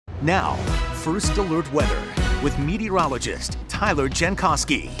Now, first alert weather with meteorologist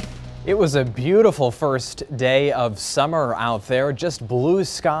Jankoski. It was a beautiful first day of summer out there. Just blue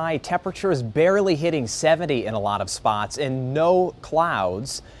sky, temperatures barely hitting 70 in a lot of spots, and no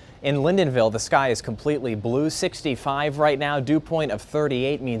clouds. In Lyndonville, the sky is completely blue, 65 right now. Dew point of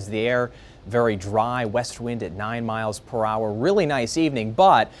 38 means the air very dry, west wind at 9 miles per hour. Really nice evening,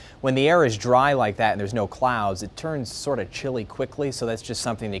 but when the air is dry like that and there's no clouds, it turns sort of chilly quickly, so that's just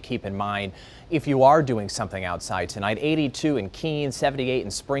something to keep in mind if you are doing something outside tonight. 82 in Keene, 78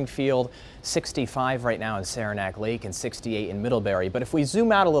 in Springfield, 65 right now in Saranac Lake, and 68 in Middlebury. But if we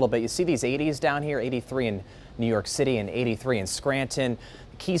zoom out a little bit, you see these 80s down here, 83 in New York City and 83 in Scranton.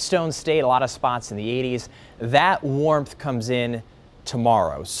 Keystone State, a lot of spots in the 80s. That warmth comes in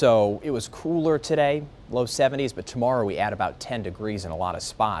tomorrow. So it was cooler today, low 70s, but tomorrow we add about 10 degrees in a lot of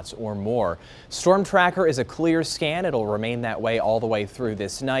spots or more. Storm tracker is a clear scan. It'll remain that way all the way through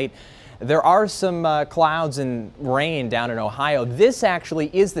this night. There are some clouds and rain down in Ohio. This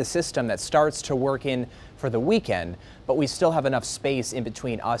actually is the system that starts to work in for the weekend, but we still have enough space in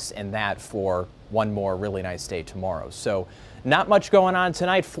between us and that for one more really nice day tomorrow. So not much going on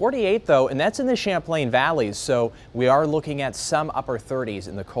tonight. 48 though, and that's in the Champlain Valleys, so we are looking at some upper 30s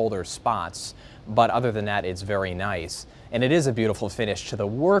in the colder spots, but other than that, it's very nice. And it is a beautiful finish to the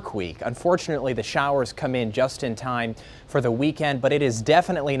work week. Unfortunately, the showers come in just in time for the weekend, but it is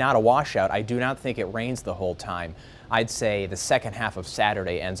definitely not a washout. I do not think it rains the whole time. I'd say the second half of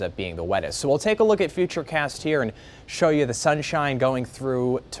Saturday ends up being the wettest. So we'll take a look at Futurecast here and show you the sunshine going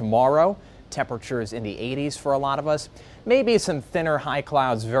through tomorrow. Temperatures in the 80s for a lot of us. Maybe some thinner high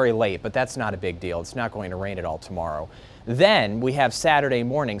clouds very late, but that's not a big deal. It's not going to rain at all tomorrow. Then we have Saturday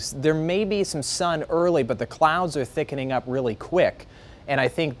mornings. There may be some sun early, but the clouds are thickening up really quick. And I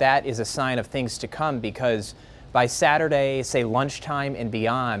think that is a sign of things to come, because by Saturday, say lunchtime and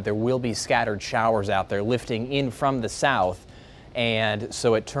beyond, there will be scattered showers out there lifting in from the south. And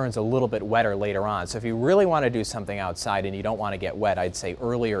so it turns a little bit wetter later on. So if you really want to do something outside and you don't want to get wet, I'd say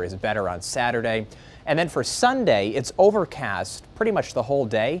earlier is better on Saturday. And then for Sunday, it's overcast pretty much the whole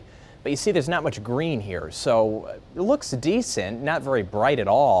day. But you see there's not much green here, so it looks decent, not very bright at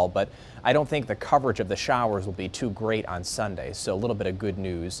all, but I don't think the coverage of the showers will be too great on Sunday. So a little bit of good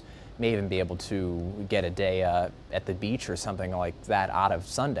news. May even be able to get a day at the beach or something like that out of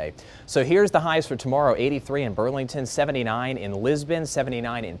Sunday. So here's the highs for tomorrow: 83 in Burlington, 79 in Lisbon,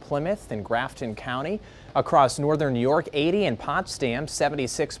 79 in Plymouth and Grafton County. Across northern New York, 80 in Potsdam,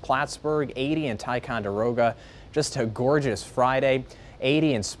 76 Plattsburgh, 80 in Ticonderoga. Just a gorgeous Friday.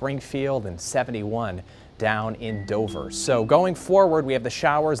 80 in Springfield and 71 down in Dover. So going forward, we have the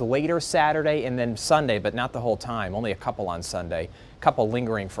showers later Saturday and then Sunday, but not the whole time. Only a couple on Sunday, a couple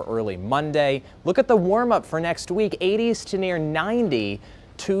lingering for early Monday. Look at the warm up for next week, 80s to near 90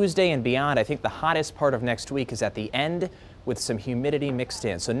 Tuesday and beyond. I think the hottest part of next week is at the end with some humidity mixed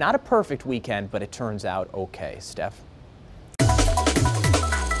in. So not a perfect weekend, but it turns out okay. Steph?